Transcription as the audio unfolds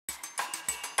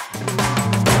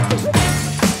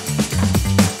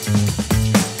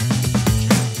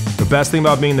best thing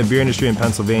about being in the beer industry in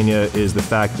Pennsylvania is the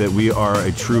fact that we are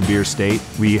a true beer state.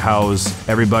 We house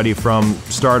everybody from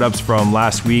startups from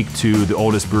last week to the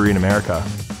oldest brewery in America.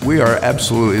 We are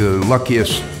absolutely the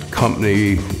luckiest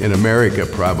company in America,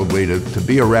 probably, to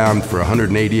be around for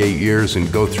 188 years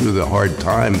and go through the hard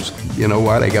times. You know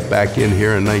what? I got back in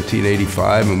here in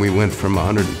 1985 and we went from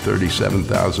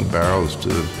 137,000 barrels to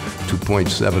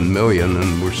 2.7 million,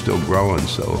 and we're still growing,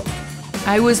 so.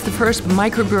 I was the first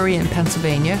microbrewery in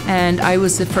Pennsylvania, and I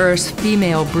was the first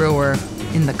female brewer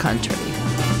in the country.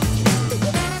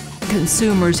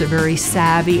 Consumers are very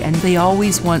savvy and they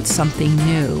always want something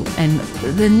new. And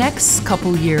the next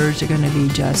couple years are going to be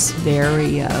just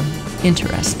very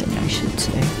interesting, I should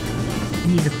say.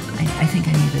 I think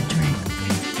I need a drink.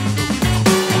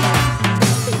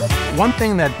 One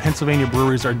thing that Pennsylvania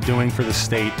breweries are doing for the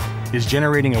state is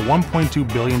generating a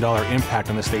 $1.2 billion impact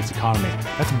on the state's economy.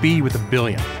 That's B with a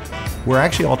billion. We're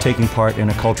actually all taking part in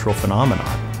a cultural phenomenon,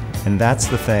 and that's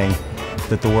the thing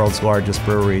that the world's largest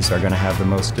breweries are going to have the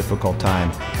most difficult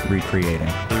time recreating.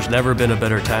 There's never been a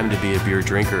better time to be a beer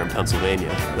drinker in Pennsylvania,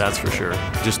 that's for sure.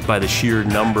 Just by the sheer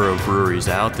number of breweries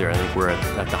out there, I think we're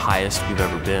at the highest we've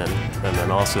ever been. And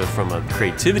then also from a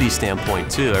creativity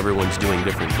standpoint too, everyone's doing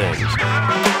different things.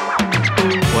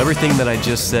 Well, everything that I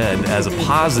just said as a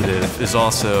positive is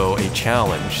also a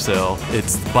challenge. So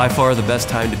it's by far the best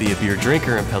time to be a beer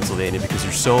drinker in Pennsylvania because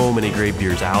there's so many great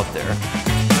beers out there.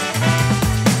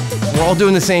 We're all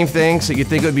doing the same thing, so you'd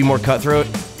think it would be more cutthroat,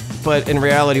 but in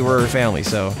reality, we're a family,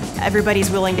 so. Everybody's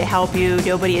willing to help you,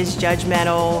 nobody is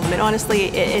judgmental. I mean, honestly,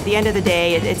 at the end of the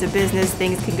day, it's a business,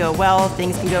 things can go well,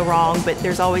 things can go wrong, but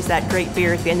there's always that great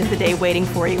beer at the end of the day waiting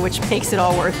for you, which makes it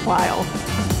all worthwhile.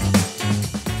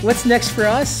 What's next for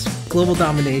us? Global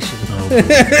domination.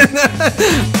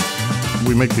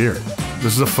 We make beer.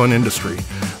 This is a fun industry.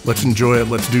 Let's enjoy it.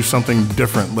 Let's do something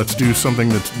different. Let's do something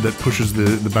that pushes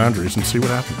the boundaries and see what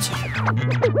happens.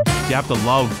 You have to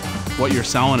love what you're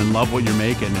selling and love what you're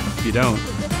making. If you don't,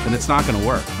 then it's not going to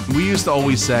work. We used to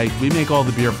always say, we make all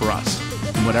the beer for us.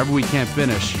 And whatever we can't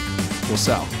finish, we'll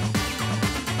sell.